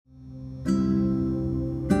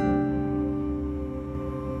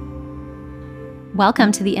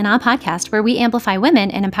Welcome to the In Awe podcast, where we amplify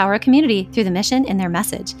women and empower a community through the mission and their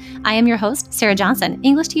message. I am your host, Sarah Johnson,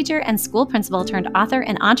 English teacher and school principal turned author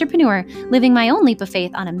and entrepreneur, living my own leap of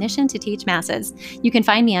faith on a mission to teach masses. You can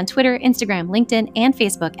find me on Twitter, Instagram, LinkedIn, and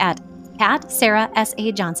Facebook at Sarah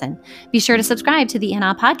S.A. Johnson. Be sure to subscribe to the In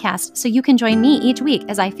Awe podcast so you can join me each week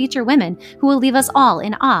as I feature women who will leave us all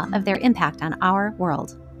in awe of their impact on our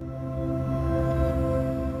world.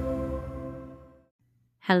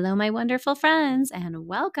 Hello, my wonderful friends, and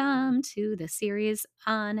welcome to the series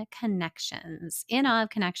on connections. In Awe of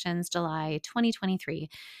Connections, July 2023.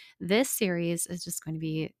 This series is just going to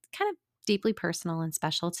be kind of deeply personal and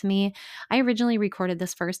special to me. I originally recorded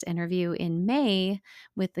this first interview in May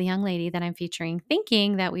with the young lady that I'm featuring,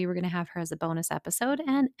 thinking that we were going to have her as a bonus episode.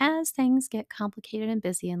 And as things get complicated and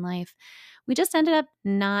busy in life, we just ended up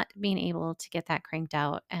not being able to get that cranked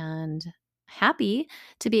out, and happy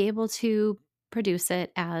to be able to produce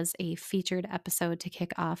it as a featured episode to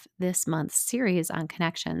kick off this month's series on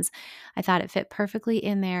connections. I thought it fit perfectly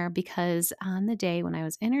in there because on the day when I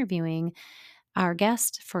was interviewing our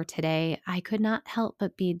guest for today, I could not help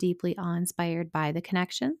but be deeply awe-inspired by the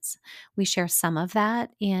connections. We share some of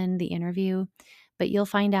that in the interview, but you'll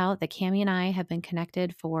find out that Cami and I have been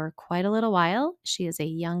connected for quite a little while. She is a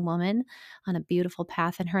young woman on a beautiful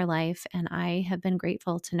path in her life, and I have been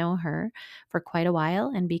grateful to know her for quite a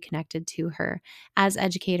while and be connected to her. As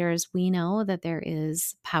educators, we know that there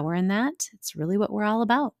is power in that. It's really what we're all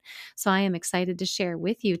about. So I am excited to share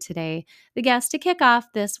with you today the guest to kick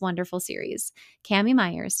off this wonderful series. Cami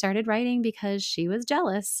Meyers started writing because she was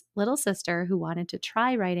jealous little sister who wanted to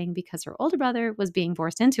try writing because her older brother was being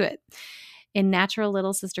forced into it. In natural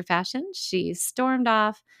little sister fashion, she stormed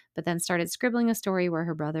off, but then started scribbling a story where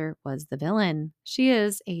her brother was the villain. She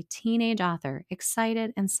is a teenage author,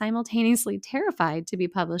 excited and simultaneously terrified to be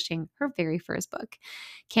publishing her very first book.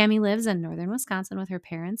 Cami lives in northern Wisconsin with her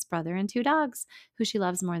parents, brother, and 2 dogs, who she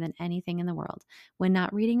loves more than anything in the world. When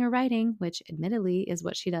not reading or writing, which admittedly is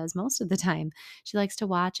what she does most of the time, she likes to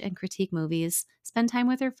watch and critique movies, spend time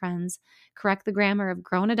with her friends, correct the grammar of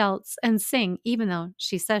grown adults, and sing, even though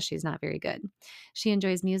she says she's not very good. She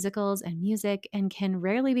enjoys musicals and music and can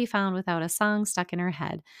rarely be found without a song stuck in her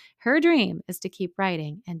head. Her dream is to keep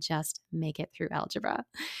writing and just make it through algebra.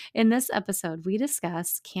 In this episode, we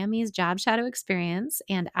discuss Cami's job shadow experience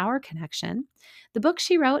and our connection, the book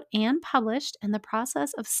she wrote and published, and the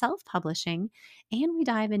process of self-publishing, and we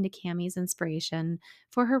dive into Cami's inspiration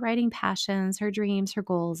for her writing passions, her dreams, her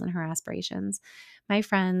goals, and her aspirations. My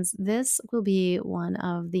friends, this will be one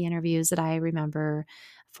of the interviews that I remember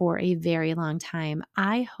for a very long time.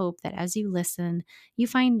 I hope that as you listen, you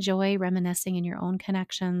find joy reminiscing in your own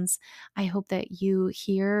connections. I hope that you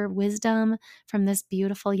hear wisdom from this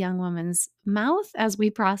beautiful young woman's mouth as we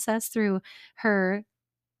process through her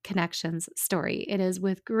connections story. It is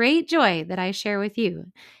with great joy that I share with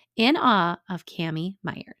you In Awe of Cami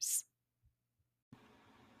Meyers.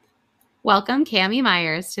 Welcome, Cami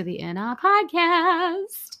Meyers, to the In Awe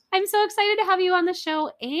podcast. I'm so excited to have you on the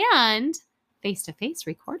show and face-to-face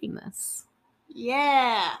recording this.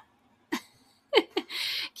 Yeah.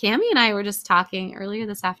 Cami and I were just talking earlier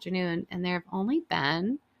this afternoon, and there have only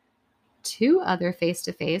been 2 other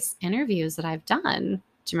face-to-face interviews that I've done.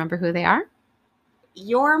 Do you remember who they are?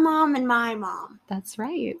 Your mom and my mom. That's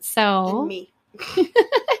right. So And me.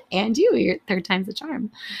 and you, your 3rd time's the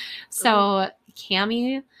charm. So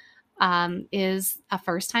Cami is a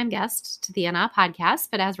first-time guest to the In Awe podcast,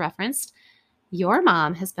 but as referenced, your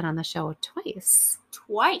mom has been on the show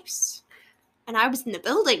twice. And I was in the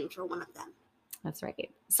building for one of them. That's right.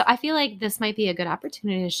 So I feel like this might be a good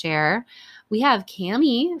opportunity to share. We have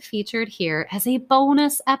Cami featured here as a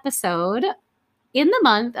bonus episode in the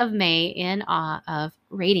month of May in Awe of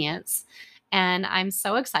Radiance. And I'm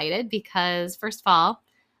so excited because, first of all,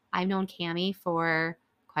 I've known Cami for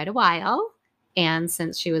quite a while. And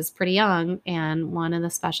since she was pretty young, and one of the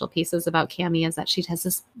special pieces about Cami is that she has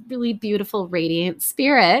this really beautiful, radiant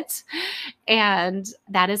spirit. And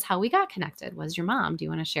that is how we got connected, was your mom. Do you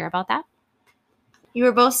want to share about that? You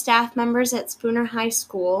were both staff members at Spooner High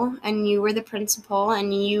School, and you were the principal,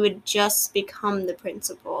 and you had just become the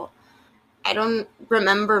principal. I don't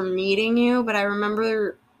remember meeting you, but I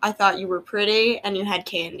remember I thought you were pretty, and you had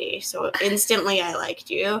candy. So instantly I liked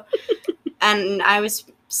you. And I was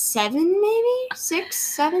 7, maybe 6,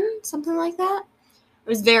 7, something like that. I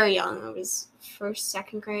was very young. I was 1st,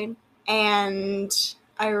 2nd grade. And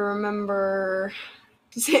I remember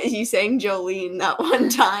you sang Jolene that one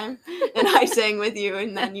time, and I sang with you,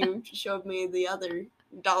 and then you showed me the other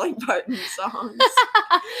Dolly Parton songs.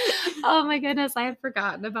 Oh my goodness, I had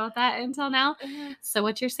forgotten about that until now. So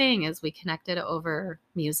what you're saying is we connected over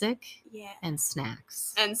music and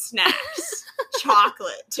snacks. And snacks.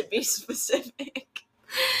 Chocolate, to be specific.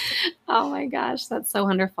 Oh my gosh, that's so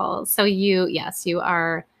wonderful. So you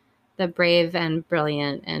are the brave and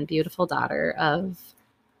brilliant and beautiful daughter of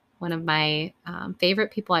one of my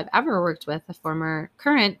favorite people I've ever worked with, a former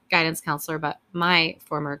current guidance counselor, but my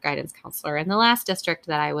former guidance counselor in the last district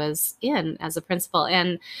that I was in as a principal.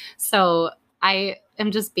 And so I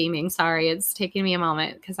am just beaming. Sorry, it's taking me a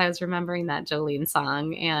moment because I was remembering that Jolene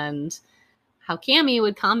song and how Cami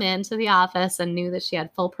would come into the office and knew that she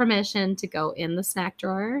had full permission to go in the snack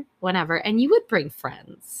drawer whenever. And you would bring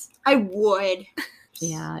friends. I would.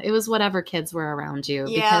 Yeah, it was whatever kids were around you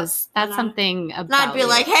because that's something about and I'd be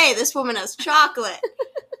like, hey, this woman has chocolate.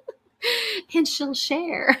 And she'll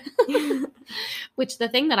share. Which the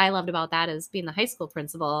thing that I loved about that is being the high school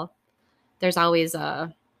principal, there's always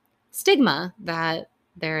a stigma that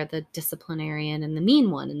they're the disciplinarian and the mean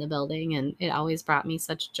one in the building. And it always brought me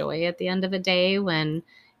such joy at the end of the day when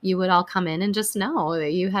you would all come in and just know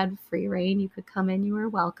that you had free reign. You could come in, you were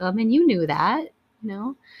welcome. And you knew that,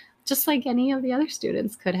 just like any of the other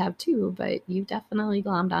students could have too, but you definitely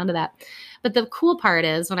glommed onto that. But the cool part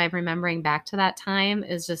is when I'm remembering back to that time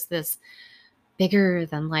is just this bigger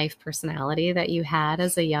than life personality that you had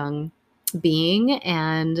as a young being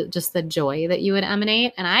and just the joy that you would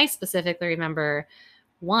emanate. And I specifically remember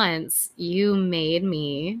once you made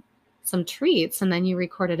me some treats and then you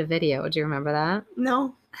recorded a video. Do you remember that?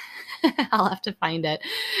 No. I'll have to find it.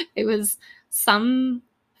 It was some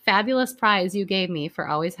fabulous prize you gave me for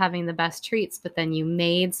always having the best treats, but then you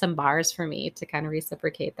made some bars for me to kind of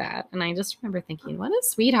reciprocate that. And I just remember thinking, what a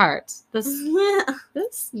sweetheart.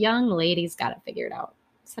 This young lady's got it figured out.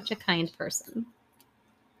 Such a kind person.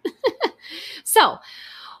 So,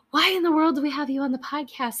 why in the world do we have you on the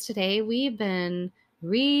podcast today? We've been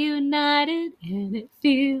reunited and it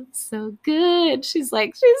feels so good. She's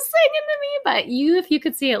singing to me, but if you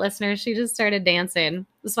could see it, listeners, she just started dancing.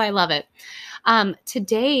 That's why I love it.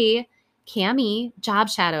 Today, Cami job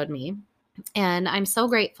shadowed me, and I'm so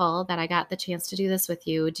grateful that I got the chance to do this with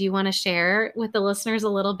you. Do you want to share with the listeners a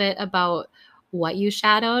little bit about what you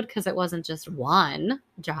shadowed? Because it wasn't just one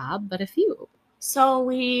job, but a few. So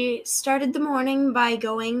we started the morning by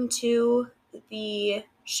going to the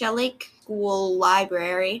Shell Lake School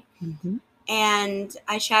Library, and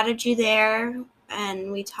I shadowed you there,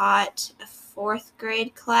 and we taught a 4th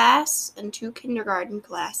grade class and 2 kindergarten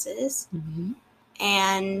classes.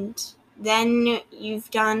 And then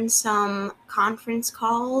you've done some conference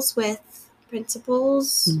calls with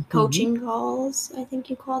principals, coaching calls, I think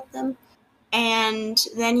you called them. And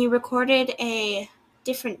then you recorded a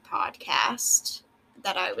different podcast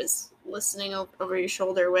that I was listening over your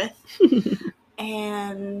shoulder with.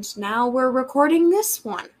 And now we're recording this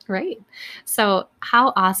one. Right. So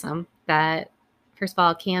how awesome that, first of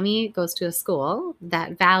all, Cami goes to a school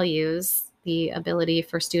that values the ability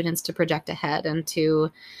for students to project ahead and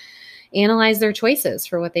to analyze their choices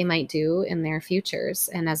for what they might do in their futures.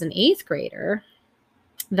 And as an 8th grader,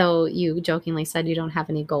 though you jokingly said you don't have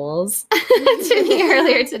any goals to me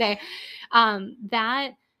earlier today,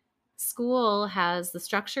 that school has the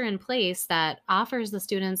structure in place that offers the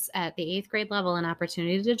students at the 8th grade level an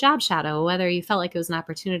opportunity to job shadow. Whether you felt like it was an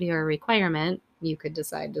opportunity or a requirement, you could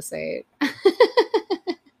decide to say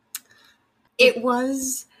it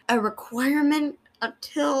was a requirement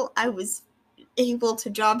until I was able to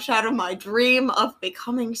job shadow my dream of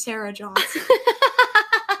becoming Sarah Johnson.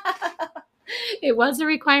 It was a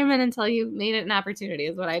requirement until you made it an opportunity,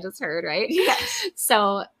 is what I just heard, right? Yes.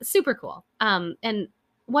 So super cool. And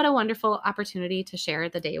what a wonderful opportunity to share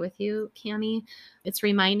the day with you, Cami. It's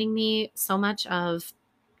reminding me so much of,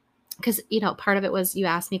 because, part of it was you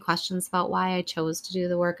asked me questions about why I chose to do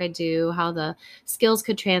the work I do, how the skills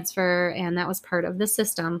could transfer, and that was part of the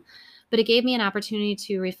system. But it gave me an opportunity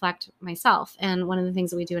to reflect myself. And one of the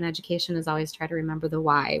things that we do in education is always try to remember the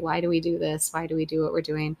why. Why do we do this? Why do we do what we're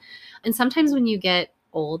doing? And sometimes when you get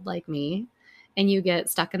old like me and you get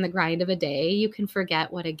stuck in the grind of a day, you can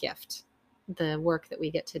forget what a gift the work that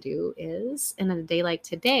we get to do is. And on a day like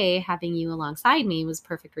today, having you alongside me was a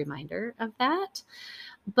perfect reminder of that.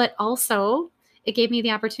 But also, it gave me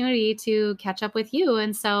the opportunity to catch up with you.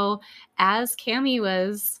 And so as Cami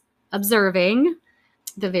was observing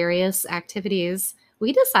the various activities,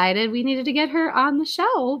 we decided we needed to get her on the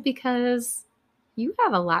show because you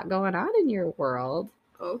have a lot going on in your world.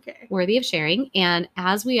 Okay. Worthy of sharing. And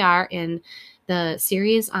as we are in the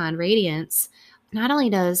series on radiance, not only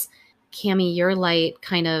does Cami, your light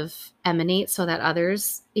kind of emanates so that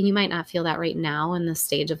others, and you might not feel that right now in this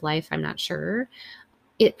stage of life, I'm not sure.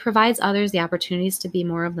 It provides others the opportunities to be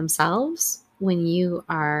more of themselves when you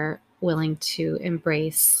are willing to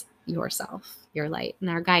embrace yourself, your light. And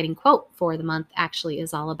our guiding quote for the month actually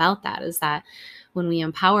is all about that, is that when we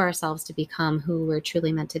empower ourselves to become who we're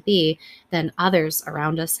truly meant to be, then others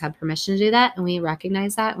around us have permission to do that. And we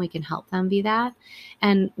recognize that and we can help them be that.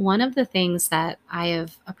 And one of the things that I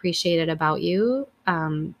have appreciated about you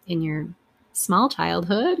in your small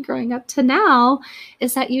childhood growing up to now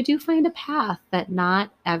is that you do find a path that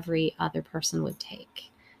not every other person would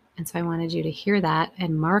take. And so I wanted you to hear that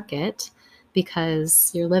and mark it,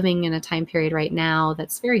 because you're living in a time period right now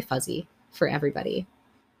that's very fuzzy for everybody.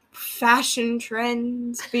 Fashion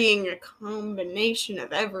trends being a combination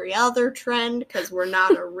of every other trend because we're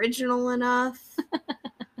not original enough.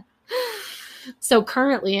 So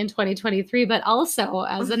currently in 2023, but also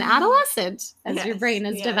as an adolescent, as your brain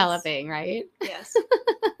is developing, right? Yes.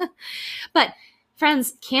 But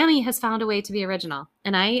friends, Cami has found a way to be original.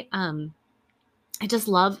 And I just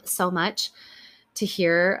love so much to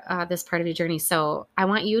hear this part of your journey. So I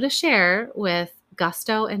want you to share with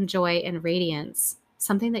gusto and joy and radiance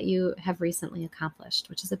something that you have recently accomplished,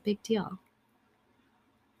 which is a big deal.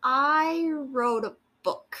 I wrote a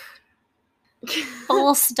book.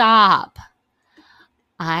 Full stop.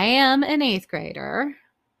 I am an 8th grader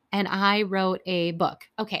and I wrote a book.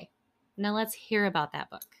 Okay, now let's hear about that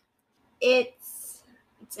book. It's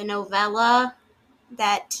a novella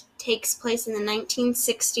that takes place in the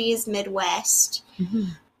 1960s Midwest. Mm-hmm.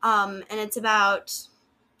 And it's about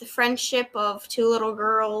the friendship of two little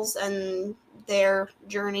girls and their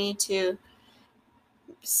journey to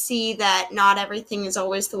see that not everything is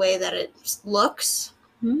always the way that it looks.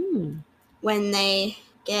 When they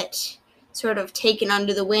get sort of taken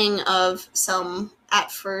under the wing of some,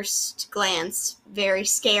 at first glance, very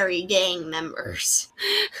scary gang members.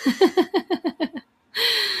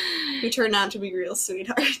 Who turned out to be real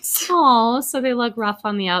sweethearts. Oh, so they look rough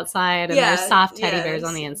on the outside and they're soft teddy bears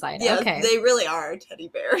on the inside. Yeah, okay. They really are teddy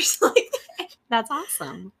bears like that. That's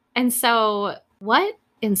awesome. And so what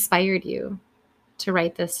inspired you to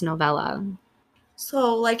write this novella?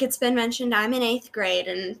 So, like it's been mentioned, I'm in 8th grade,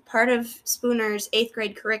 and part of Spooner's 8th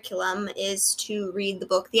grade curriculum is to read the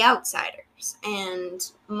book The Outsiders.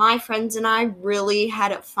 And my friends and I really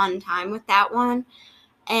had a fun time with that one.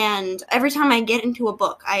 And every time I get into a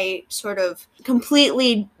book, I sort of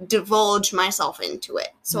completely divulge myself into it.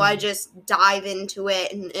 So I just dive into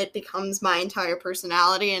it, and it becomes my entire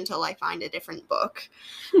personality until I find a different book.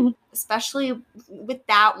 Especially with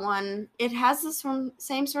that one, it has this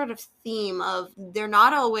same sort of theme of they're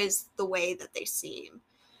not always the way that they seem.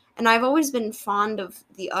 And I've always been fond of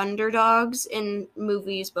the underdogs in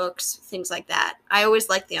movies, books, things like that. I always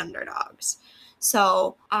like the underdogs.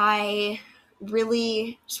 So I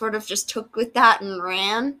really sort of just took with that and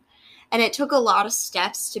ran. And it took a lot of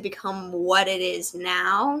steps to become what it is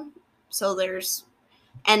now. So there's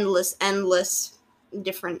endless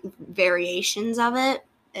different variations of it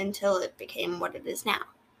until it became what it is now.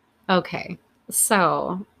 Okay.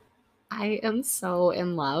 So I am so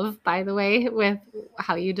in love, by the way, with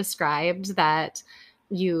how you described that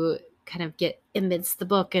you kind of get amidst the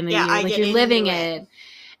book and you're living it.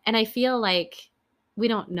 And I feel like we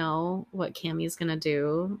don't know what Cami is going to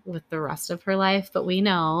do with the rest of her life, but we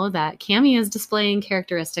know that Cami is displaying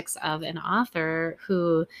characteristics of an author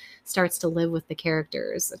who starts to live with the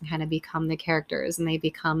characters and kind of become the characters, and they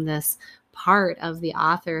become this part of the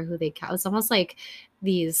author who they it's almost like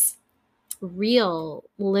these real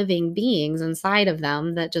living beings inside of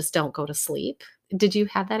them that just don't go to sleep. Did you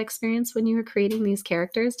have that experience when you were creating these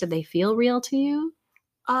characters? Did they feel real to you?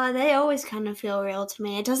 They always kind of feel real to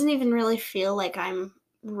me. It doesn't even really feel like I'm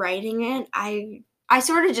writing it. I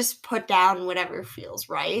sort of just put down whatever feels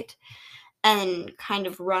right and kind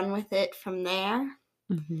of run with it from there.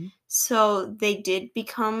 Mm-hmm. So they did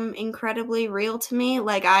become incredibly real to me.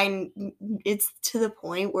 Like it's to the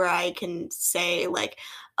point where I can say like,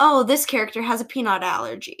 oh, this character has a peanut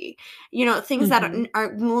allergy. You know, things that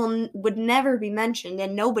would never be mentioned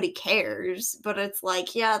and nobody cares. But it's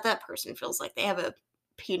like, yeah, that person feels like they have a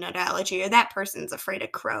peanut allergy, or that person's afraid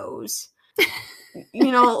of crows.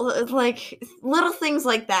 You know, like little things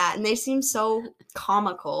like that, and they seem so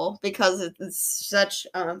comical because it's such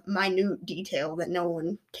a minute detail that no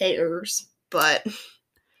one cares. But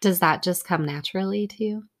does that just come naturally to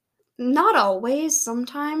you? Not always,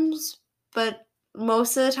 sometimes, but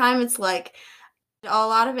most of the time it's like a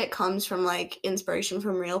lot of it comes from like inspiration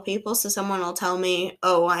from real people. So someone will tell me,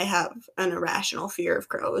 oh, I have an irrational fear of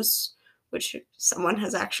crows, which someone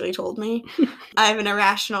has actually told me. I have an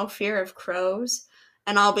irrational fear of crows,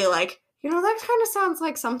 and I'll be like, that kind of sounds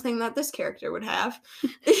like something that this character would have.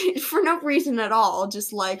 For no reason at all,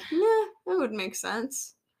 just like, that would make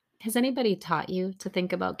sense. Has anybody taught you to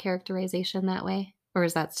think about characterization that way? Or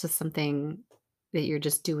is that just something that you're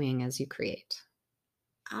just doing as you create?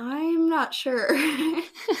 I'm not sure.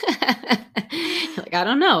 Like, I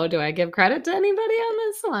don't know. Do I give credit to anybody on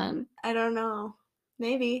this one? I don't know.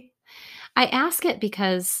 Maybe. I ask it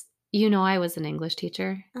because I was an English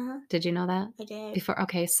teacher. Uh-huh. Did you know that? I did. Before?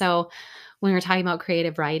 Okay, so when we were talking about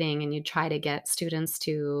creative writing and you try to get students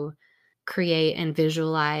to create and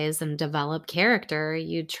visualize and develop character,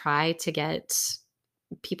 you try to get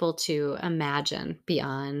people to imagine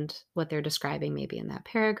beyond what they're describing maybe in that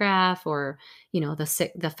paragraph, or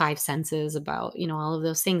the five senses about all of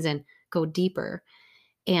those things, and go deeper.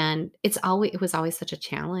 And it was always such a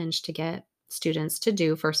challenge to get students to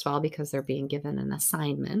do, first of all, because they're being given an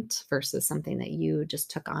assignment versus something that you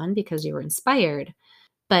just took on because you were inspired.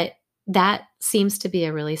 But that seems to be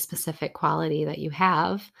a really specific quality that you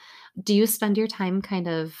have. Do you spend your time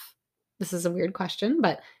this is a weird question,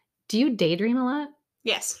 but do you daydream a lot?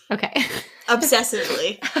 Yes. Okay.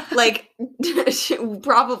 Obsessively. Like,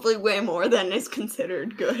 probably way more than is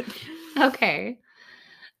considered good. Okay.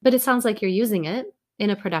 But it sounds like you're using it in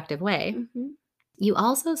a productive way. Mm-hmm. You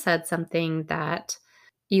also said something that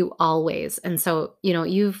you always, and so,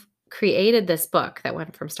 you've created this book that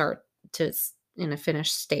went from start to in a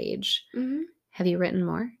finished stage. Mm-hmm. Have you written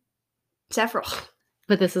more? Several.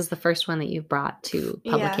 But this is the first one that you've brought to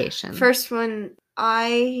publication. Yeah. First one,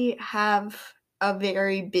 I have a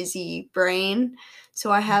very busy brain,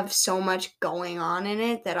 so I have so much going on in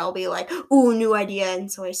it that I'll be like, ooh, new idea,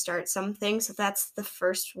 and so I start something. So that's the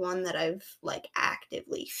first one that I've like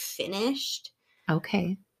actively finished.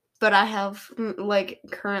 Okay. But I have like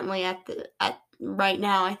currently at right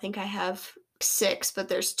now, I think I have 6, but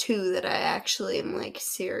there's 2 that I actually am like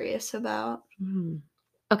serious about.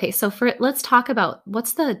 Okay, so let's talk about,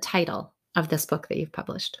 what's the title of this book that you've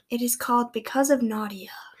published? It is called Because of Nadia.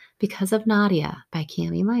 Because of Nadia by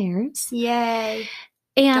Cami Myers. Yay.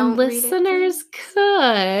 And listeners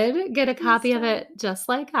could get a copy of it just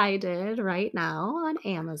like I did right now on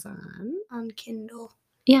Amazon. On Kindle.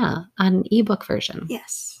 Yeah, on ebook version.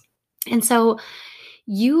 Yes. And so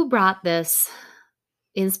you brought this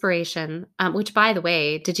inspiration, which, by the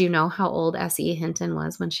way, did you know how old S.E. Hinton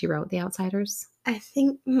was when she wrote The Outsiders? I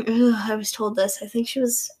think I was told this. I think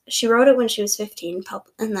she wrote it when she was 15,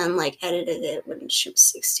 and then like edited it when she was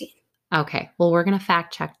 16. Okay, well, we're going to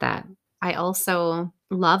fact check that. I also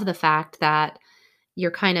love the fact that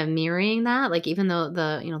you're kind of mirroring that, like even though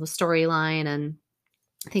the storyline and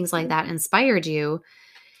things like that inspired you,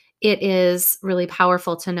 it is really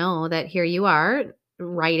powerful to know that here you are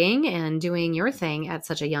writing and doing your thing at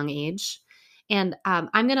such a young age. And I'm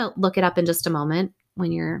going to look it up in just a moment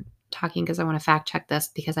when you're talking, because I want to fact check this,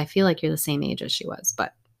 because I feel like you're the same age as she was,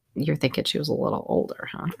 but you're thinking she was a little older,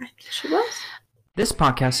 huh? I think she was. This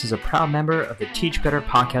podcast is a proud member of the Teach Better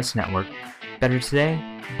Podcast Network. Better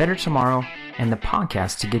today, better tomorrow, and the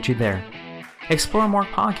podcast to get you there. Explore more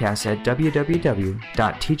podcasts at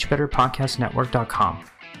www.teachbetterpodcastnetwork.com.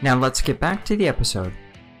 Now let's get back to the episode.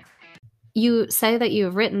 You say that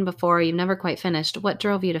you've written before, you've never quite finished. What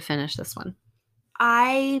drove you to finish this one?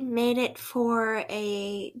 I made it for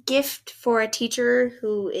a gift for a teacher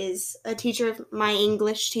who is a teacher of my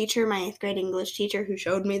English teacher, my 8th grade English teacher, who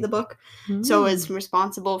showed me the book. So is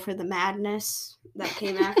responsible for the madness that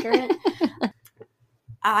came after it.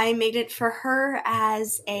 I made it for her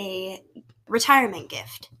as a retirement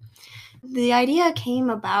gift. The idea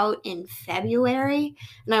came about in February,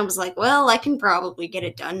 and I was like, well, I can probably get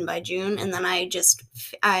it done by June. And then I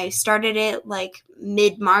started it like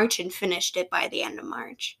mid-March and finished it by the end of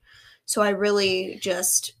March. So I really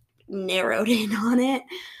just narrowed in on it.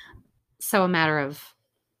 So a matter of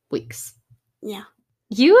weeks. Yeah.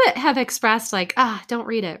 You have expressed like, don't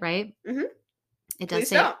read it, right? Mm-hmm. It does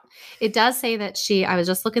say that I was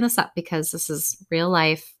just looking this up because this is real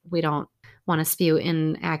life. We don't want to spew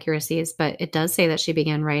inaccuracies, but it does say that she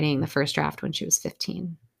began writing the first draft when she was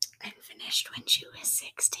 15. And finished when she was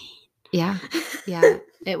 16. Yeah. Yeah.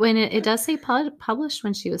 It does say published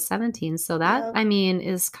when she was 17. So that,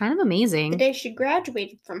 is kind of amazing. The day she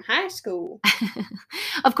graduated from high school.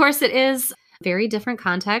 Of course, it is very different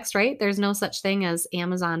context, right? There's no such thing as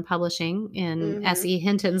Amazon publishing in S.E.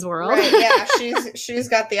 Hinton's world. Right, yeah. She's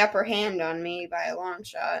got the upper hand on me by a long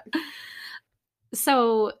shot.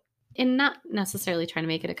 So, and not necessarily trying to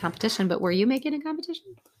make it a competition, but were you making a competition?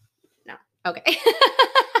 No. Okay.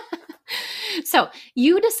 So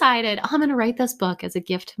you decided, I'm going to write this book as a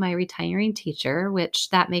gift to my retiring teacher, which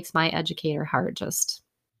that makes my educator heart just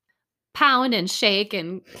pound and shake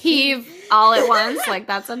and heave all at once. Like,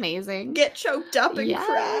 that's amazing. Get choked up and Yes.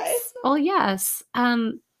 cry. Oh, yes.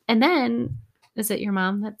 And then, is it your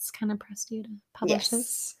mom that's kind of pressed you to publish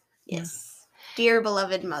this? Yes. Dear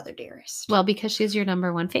beloved mother dearest. Well, because she's your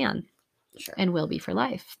number one fan. Sure. And will be for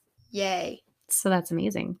life. Yay. So that's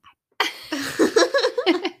amazing.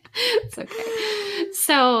 It's okay.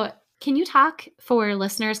 So can you talk for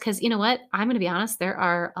listeners? Because you know what? I'm going to be honest. There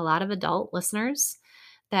are a lot of adult listeners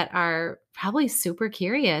that are probably super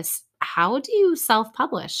curious. How do you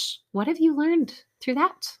self-publish? What have you learned through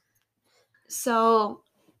that? So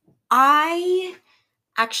I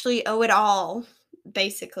actually owe it all,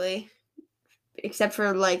 basically, except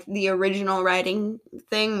for like the original writing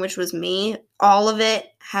thing, which was me. All of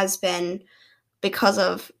it has been because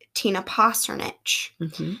of Tina Posernich.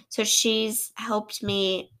 Mm-hmm. So she's helped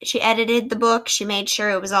me. She edited the book. She made sure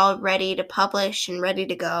it was all ready to publish and ready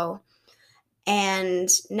to go. And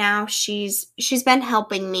now she's been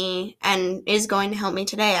helping me and is going to help me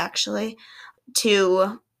today, actually,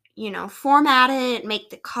 to, format it, make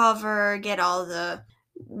the cover, get all the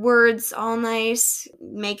words all nice,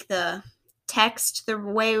 make the text the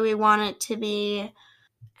way we want it to be.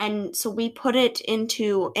 And so we put it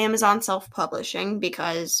into Amazon self-publishing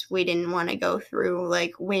because we didn't want to go through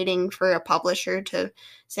like waiting for a publisher to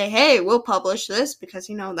say, hey, we'll publish this, because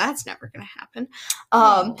that's never going to happen.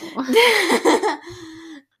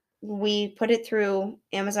 We put it through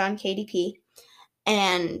Amazon KDP,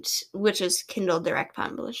 and which is Kindle Direct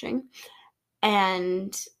Publishing.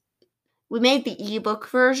 And we made the ebook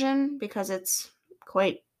version because it's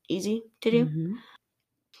quite easy to do. Mm-hmm.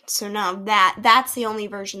 So now that's the only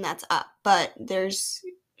version that's up, but there's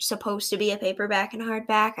supposed to be a paperback and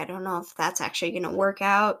hardback. I don't know if that's actually going to work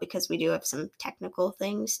out because we do have some technical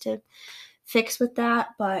things to fix with that,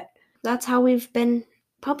 but that's how we've been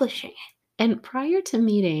publishing it. And prior to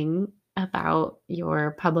meeting about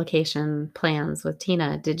your publication plans with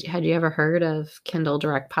Tina, had you ever heard of Kindle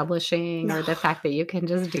Direct Publishing or the fact that you can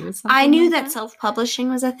just do something? I knew like that self-publishing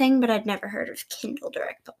was a thing, but I'd never heard of Kindle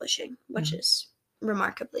Direct Publishing, which is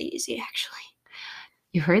remarkably easy, actually.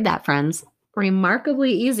 You heard that, friends.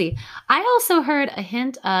 Remarkably easy. I also heard a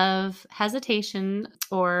hint of hesitation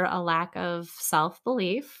or a lack of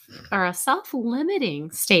self-belief or a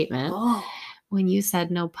self-limiting statement when you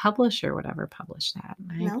said no publisher would ever publish that.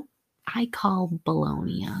 No. I call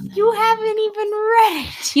baloney on that. You haven't even read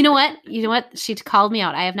it. You know what? She called me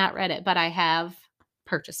out. I have not read it, but I have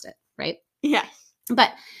purchased it, right? Yes.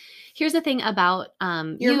 But here's the thing about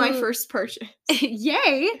You're my first purchase.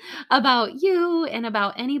 Yay! About you and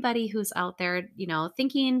about anybody who's out there,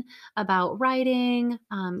 thinking about writing.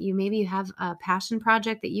 Maybe you have a passion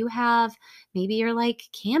project that you have. Maybe you're like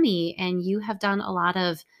Cami and you have done a lot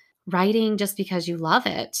of writing just because you love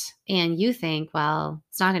it. And you think, well,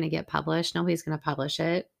 it's not going to get published. Nobody's going to publish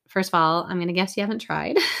it. First of all, I'm going to guess you haven't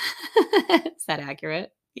tried. Is that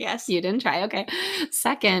accurate? Yes. You didn't try. Okay.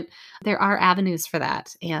 Second, there are avenues for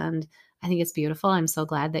that. And I think it's beautiful. I'm so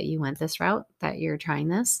glad that you went this route, that you're trying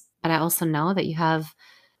this. But I also know that you have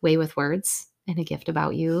way with words and a gift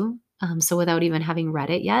about you. So without even having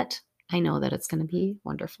read it yet, I know that it's going to be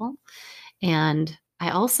wonderful. And I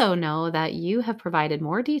also know that you have provided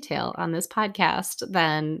more detail on this podcast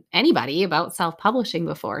than anybody about self-publishing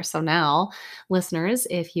before. So now, listeners,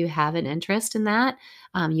 if you have an interest in that,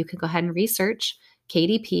 you can go ahead and research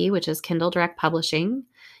KDP, which is Kindle Direct Publishing,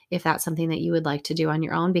 if that's something that you would like to do on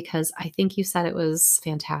your own, because I think you said it was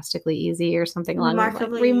fantastically easy or something along those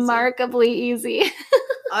lines. Remarkably easy.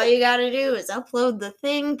 All you got to do is upload the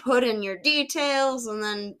thing, put in your details, and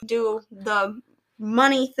then do the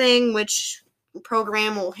money thing, which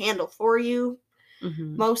program will handle for you.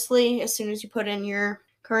 Mm-hmm. Mostly as soon as you put in your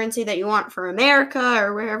currency that you want for America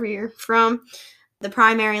or wherever you're from, the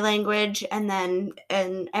primary language, and then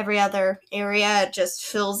in every other area it just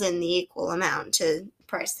fills in the equal amount to the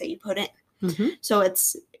price that you put in. Mm-hmm. So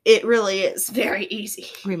it really is very easy.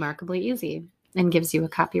 Remarkably easy, and gives you a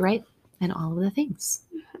copyright and all of the things.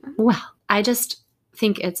 Mm-hmm. Well, I just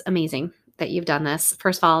think it's amazing that you've done this.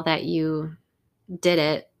 First of all, that you did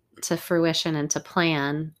it to fruition and to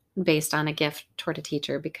plan based on a gift toward a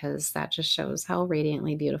teacher, because that just shows how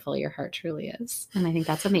radiantly beautiful your heart truly is. And I think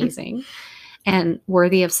that's amazing and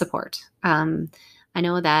worthy of support. I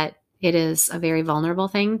know that it is a very vulnerable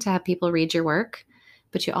thing to have people read your work,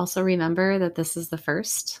 but you also remember that this is the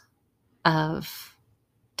first of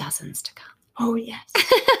dozens to come. Oh, yes.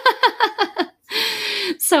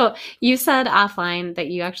 So you said offline that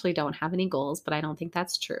you actually don't have any goals, but I don't think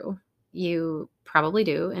that's true. you probably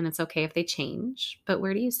do, and it's okay if they change. But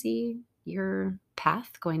where do you see your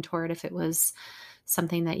path going toward if it was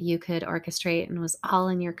something that you could orchestrate and was all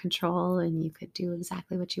in your control and you could do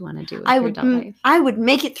exactly what you want to do with your adult life? I would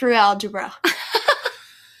make it through algebra.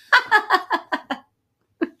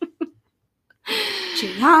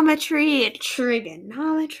 Geometry and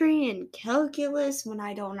trigonometry and calculus when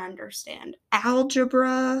I don't understand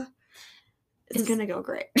algebra. It's going to go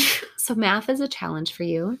great. So math is a challenge for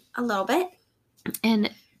you. A little bit. And,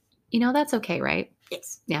 that's okay, right?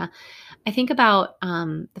 Yes. Yeah. I think about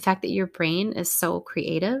the fact that your brain is so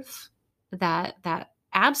creative that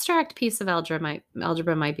abstract piece of algebra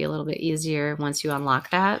might be a little bit easier once you unlock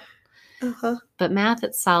that. Uh-huh. But math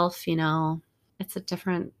itself, it's a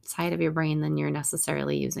different side of your brain than you're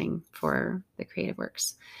necessarily using for the creative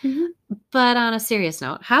works. Mm-hmm. But on a serious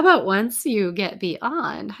note, how about once you get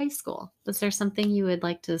beyond high school? Is there something you would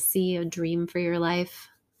like to see, a dream for your life?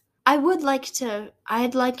 I'd like to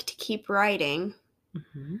keep writing.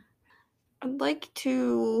 Mm-hmm. I'd like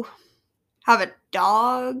to have a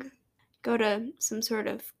dog, go to some sort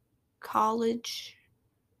of college,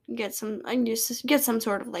 get some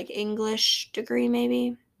sort of like English degree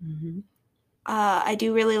maybe. Mm-hmm. I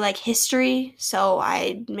do really like history, so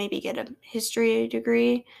I'd maybe get a history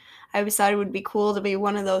degree. I always thought it would be cool to be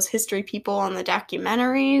one of those history people on the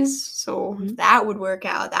documentaries, so if that would work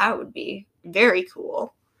out, that would be very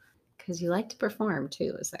cool. Because you like to perform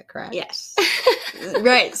too, is that correct? Yes.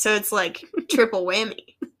 Right, so it's like triple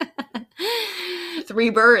whammy. 3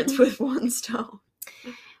 birds with 1 stone.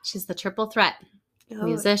 She's the triple threat. Oh.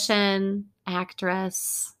 Musician,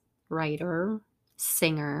 actress, writer,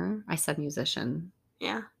 singer. I said musician.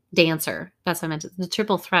 Yeah. Dancer. That's what I meant. The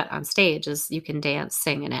triple threat on stage is you can dance,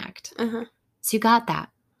 sing, and act. Uh-huh. So you got that.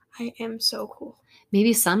 I am so cool.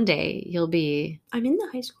 Maybe someday you'll be... I'm in the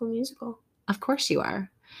High School Musical. Of course you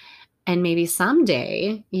are. And maybe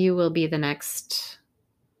someday you will be the next...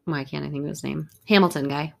 Why can't I think of his name? Hamilton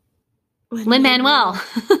guy. Lin-Manuel.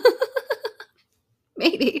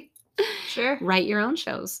 Maybe. Sure. Write your own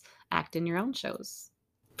shows. Act in your own shows.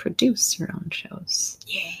 Produce your own shows.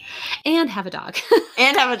 Yeah. And have a dog.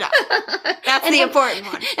 And have a dog. That's the important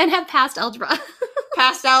one. And have passed algebra.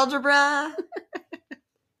 Passed algebra.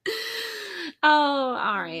 Oh,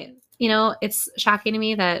 all right. It's shocking to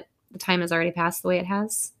me that the time has already passed the way it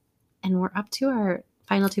has. And we're up to our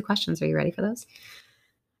final 2 questions. Are you ready for those?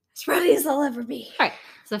 As ready as I'll ever be. All right.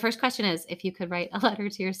 So the first question is, if you could write a letter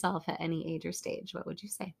to yourself at any age or stage, what would you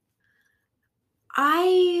say?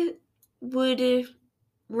 I would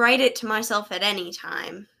write it to myself at any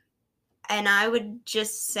time. And I would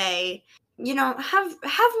just say,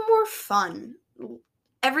 have more fun.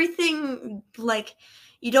 Everything, like,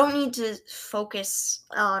 you don't need to focus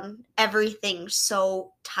on everything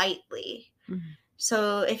so tightly. Mm-hmm.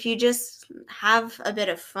 So if you just have a bit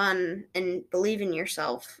of fun and believe in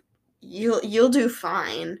yourself, you'll do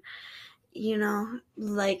fine. Because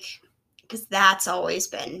that's always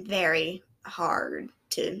been very hard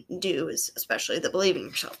to do, especially the believe in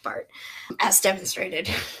yourself part, as demonstrated.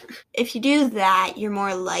 If you do that, you're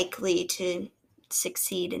more likely to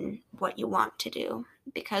succeed in what you want to do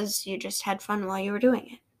because you just had fun while you were doing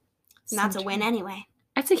it. And that's a win anyway.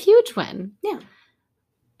 That's a huge win. Yeah.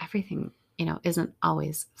 Everything, isn't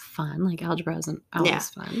always fun. Like algebra isn't always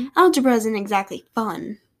fun. Algebra isn't exactly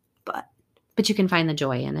fun, but you can find the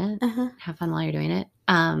joy in it. Uh-huh. Have fun while you're doing it.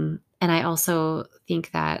 And I also think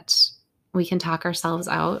that we can talk ourselves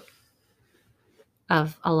out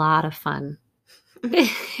of a lot of fun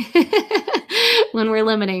when we're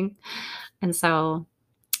limiting. And so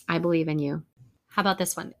I believe in you. How about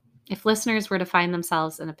this one? If listeners were to find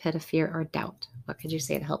themselves in a pit of fear or doubt, what could you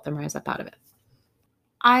say to help them rise up out of it?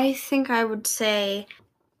 I think I would say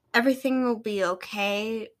everything will be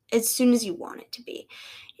okay as soon as you want it to be.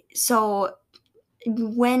 So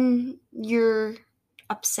when you're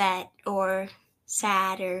upset or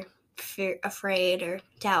sad or afraid or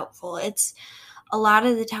doubtful, it's a lot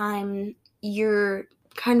of the time you're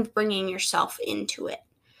kind of bringing yourself into it.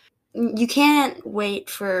 You can't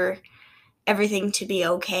wait for everything to be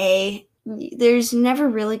okay. There's never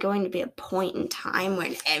really going to be a point in time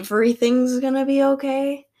when everything's going to be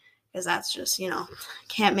okay, because that's just,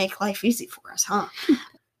 can't make life easy for us, huh?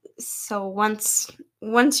 So once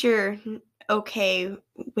you're okay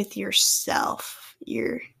with yourself,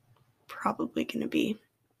 you're probably going to be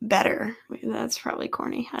better. That's probably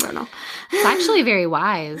corny. I don't know. It's actually very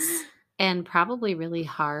wise and probably really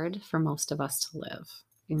hard for most of us to live,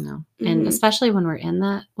 mm-hmm. And especially when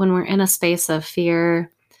we're in a space of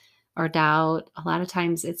fear or doubt, a lot of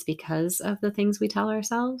times it's because of the things we tell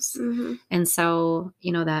ourselves. Mm-hmm. And so,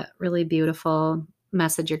 that really beautiful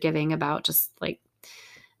message you're giving about just like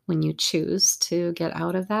when you choose to get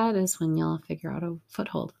out of that is when you'll figure out a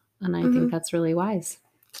foothold. And I think that's really wise.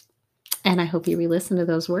 And I hope you re-listen to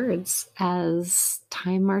those words as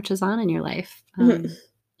time marches on in your life.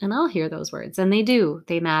 And I'll hear those words, and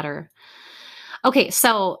they matter. Okay,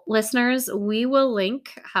 so listeners, we will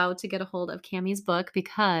link how to get a hold of Cami's book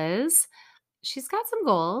because she's got some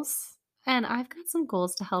goals and I've got some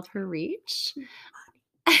goals to help her reach.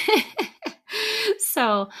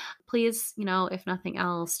 So please, if nothing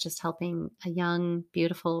else, just helping a young,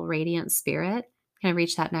 beautiful, radiant spirit kind of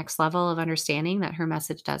reach that next level of understanding that her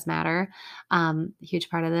message does matter. A huge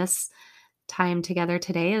part of this time together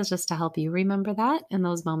today is just to help you remember that in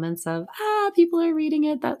those moments of, people are reading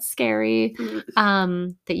it, that's scary,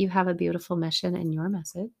 that you have a beautiful mission in your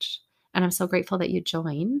message. And I'm so grateful that you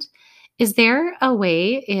joined. Is there a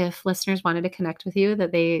way, if listeners wanted to connect with you,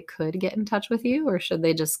 that they could get in touch with you, or should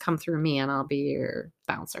they just come through me and I'll be your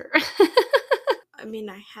bouncer? I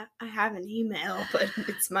mean, I have an email, but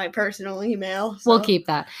it's my personal email. We'll keep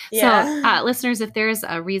that. Yeah. So, listeners, if there's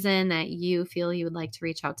a reason that you feel you would like to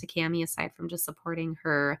reach out to Cami, aside from just supporting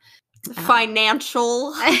her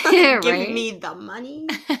financial, right? Give me the money.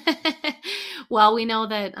 Well, we know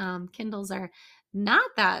that Kindles are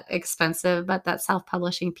not that expensive, but that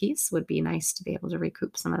self-publishing piece would be nice to be able to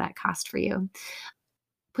recoup some of that cost for you.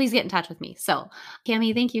 Please get in touch with me. So,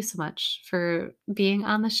 Cami, thank you so much for being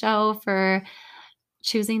on the show, for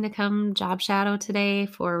choosing to come job shadow today,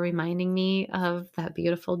 for reminding me of that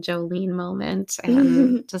beautiful Jolene moment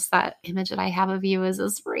and just that image that I have of you as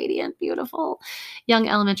this radiant, beautiful young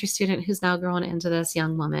elementary student who's now grown into this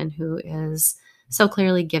young woman who is so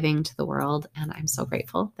clearly giving to the world. And I'm so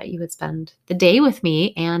grateful that you would spend the day with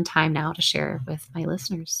me and time now to share with my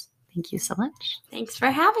listeners. Thank you so much. Thanks for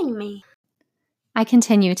having me. I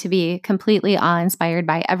continue to be completely awe-inspired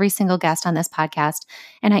by every single guest on this podcast,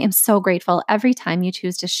 and I am so grateful every time you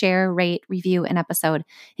choose to share, rate, review an episode.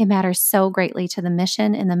 It matters so greatly to the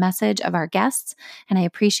mission and the message of our guests, and I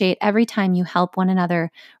appreciate every time you help one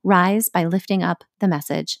another rise by lifting up the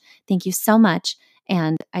message. Thank you so much,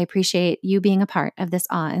 and I appreciate you being a part of this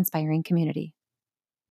awe-inspiring community.